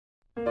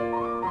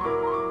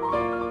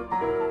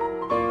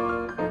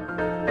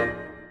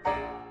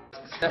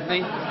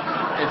Stephanie,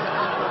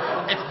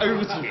 it's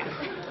over to you.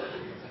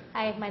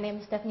 Hi, my name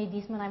is Stephanie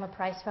Diezmann. I'm a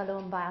Prize Fellow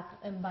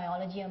in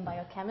Biology and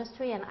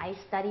Biochemistry, and I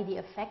study the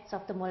effects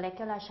of the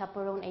molecular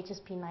chaperone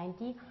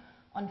HSP90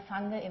 on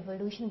fungal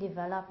evolution,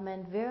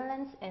 development,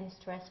 virulence, and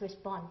stress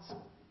response.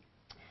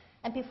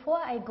 And before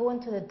I go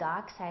into the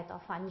dark side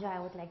of fungi, I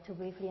would like to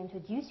briefly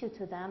introduce you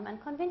to them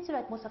and convince you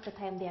that most of the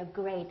time they are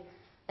great.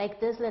 Like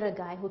this little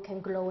guy who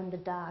can glow in the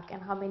dark, and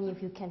how many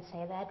of you can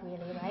say that,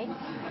 really, right?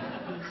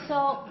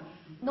 So,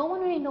 no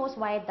one really knows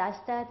why it does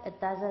that. It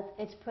does it.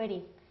 It's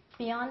pretty.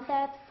 Beyond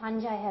that,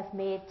 fungi have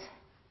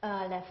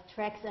left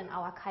tracks in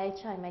our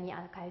culture and many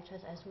other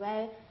cultures as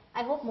well.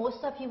 I hope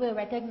most of you will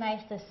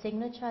recognize the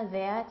signature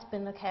there. It's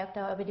been a character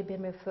already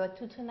been referred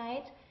to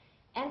tonight.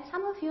 And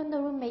some of you in the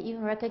room may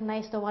even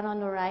recognize the one on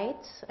the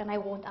right, and I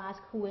won't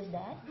ask who is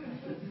that.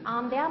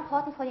 They are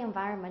important for the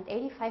environment.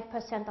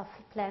 85% of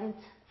plant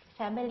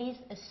families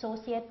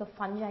associate with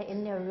fungi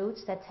in their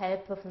roots that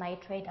help with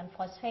nitrate and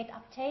phosphate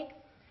uptake.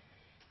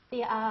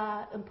 They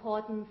are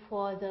important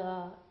for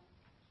the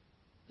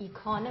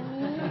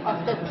economy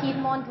of the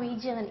Piedmont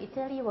region in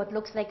Italy. What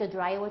looks like a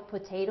dry wood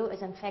potato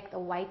is in fact a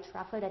white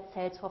truffle that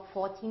sells for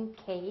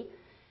 14K.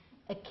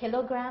 A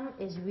kilogram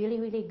is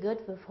really, really good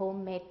with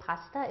homemade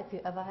pasta. If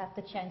you ever have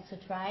the chance to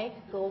try,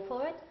 go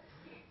for it.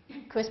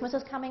 Christmas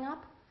is coming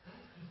up.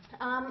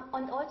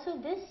 And also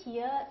this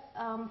year,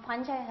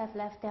 fungi have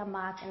left their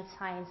mark in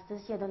science.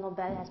 This year the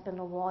Nobel has been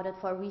awarded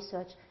for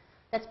research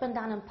that's been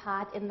done in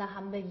part in the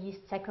humble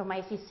yeast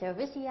Saccharomyces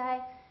cerevisiae.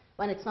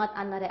 When it's not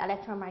under the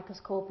electron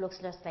microscope, looks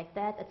just like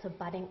that. It's a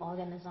budding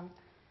organism.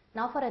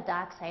 Now for the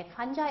dark side.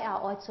 Fungi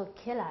are also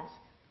killers.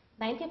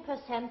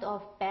 90%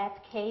 of bad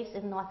cases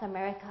in North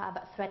America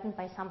are threatened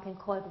by something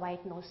called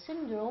white nose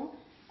syndrome,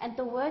 and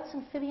the world's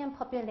amphibian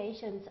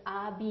populations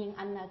are being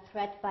under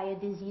threat by a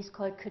disease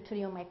called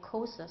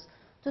chytridiomycosis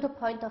to the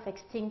point of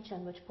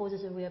extinction, which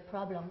poses a real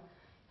problem.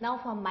 Now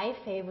for my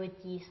favorite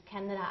yeast,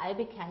 Candida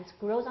albicans,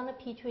 grows on a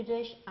petri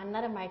dish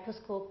under the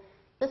microscope.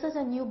 This is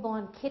a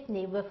newborn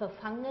kidney with a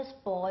fungus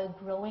ball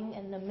growing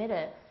in the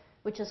middle,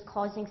 which is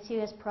causing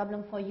serious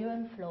problem for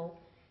urine flow.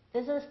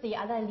 This is the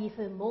other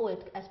lethal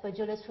mold,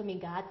 Aspergillus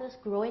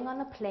fumigatus, growing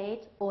on a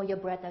plate or your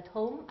bread at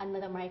home under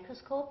the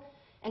microscope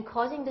and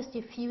causing this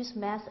diffuse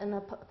mass in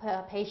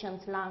a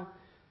patient's lung.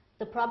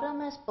 The problem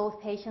is both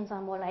patients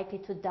are more likely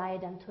to die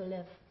than to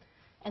live.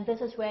 And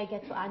this is where I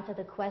get to answer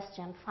the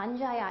question.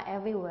 Fungi are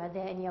everywhere.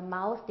 They're in your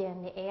mouth, they're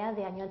in the air,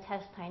 they're in your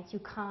intestines. You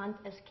can't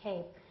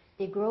escape.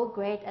 They grow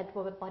great at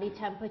body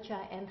temperature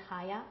and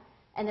higher.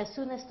 And as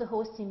soon as the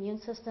host's immune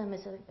system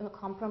is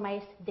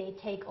compromised, they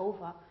take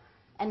over.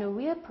 And the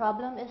real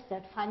problem is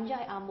that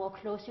fungi are more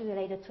closely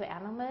related to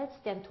animals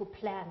than to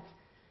plants,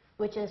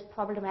 which is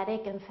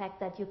problematic in fact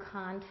that you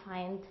can't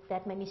find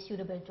that many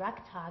suitable drug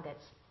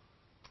targets.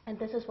 And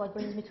this is what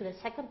brings me to the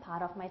second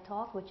part of my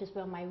talk, which is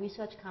where my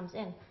research comes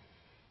in.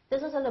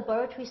 This is a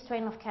laboratory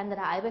strain of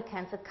Candida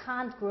albicans. It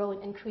can't grow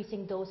in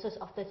increasing doses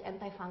of this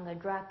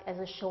antifungal drug as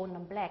is shown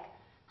in black.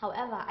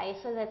 However,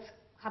 isolates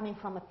coming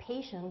from a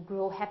patient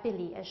grow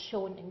happily as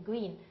shown in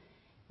green.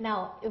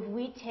 Now, if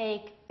we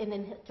take a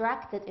drug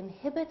that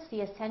inhibits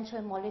the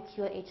essential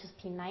molecule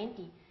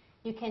HSP90,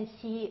 you can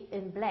see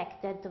in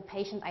black that the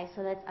patient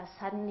isolates are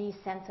suddenly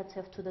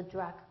sensitive to the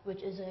drug,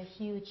 which is a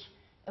huge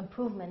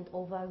improvement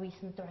over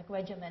recent drug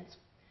regimens.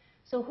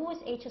 So who is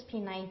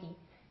HSP90?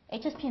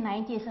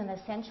 HSP90 is an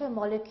essential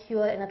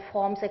molecule and it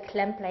forms a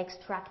clamp-like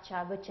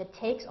structure which it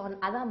takes on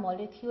other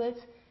molecules,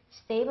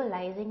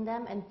 stabilizing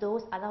them, and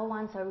those other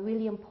ones are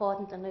really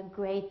important in a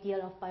great deal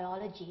of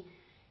biology.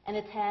 And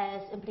it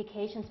has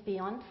implications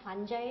beyond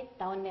fungi.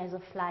 Down there's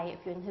a fly.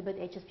 If you inhibit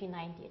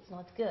HSP90, it's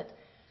not good.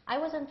 I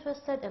was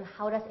interested in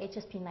how does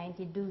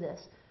HSP90 do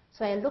this.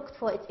 So I looked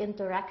for its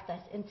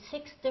interactors in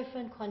 6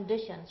 different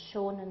conditions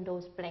shown in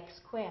those black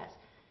squares.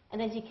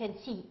 And as you can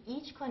see,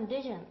 each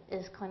condition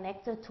is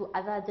connected to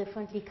other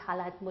differently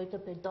colored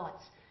multiple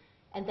dots.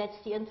 And that's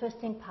the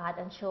interesting part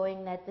in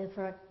showing that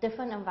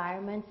different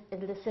environments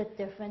elicit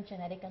different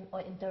genetic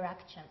or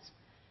interactions,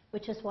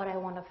 which is what I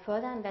want to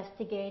further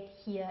investigate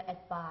here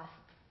at Bath.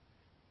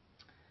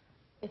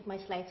 If my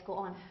slides go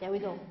on, there we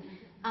go.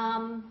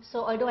 So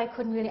although I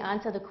couldn't really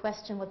answer the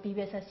question what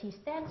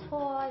BBSRC stands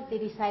for, they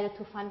decided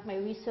to fund my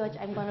research.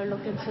 I'm going to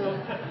look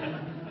into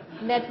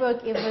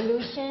network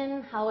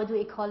evolution, how do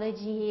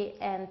ecology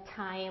and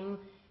time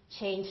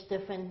change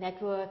different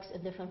networks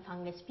in different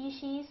fungal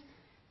species.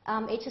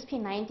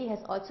 HSP90 has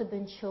also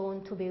been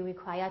shown to be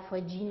required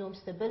for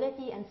genome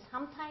stability, and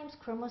sometimes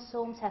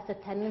chromosomes have the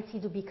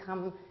tendency to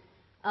become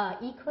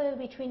equal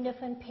between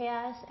different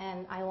pairs,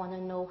 and I want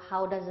to know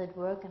how does it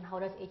work and how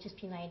does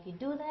HSP90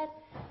 do that.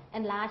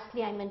 And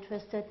lastly, I'm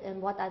interested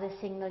in what are the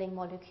signaling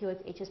molecules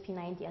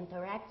HSP90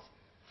 interacts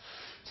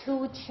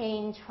to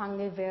change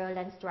fungal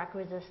virulence, drug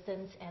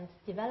resistance, and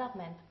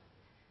development.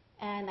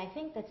 And I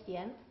think that's the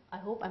end. I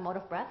hope I'm out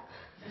of breath.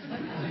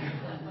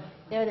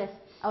 There it is.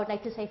 I would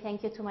like to say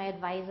thank you to my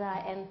advisor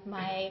and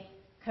my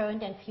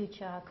current and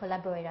future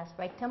collaborators.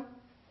 Right, Tim?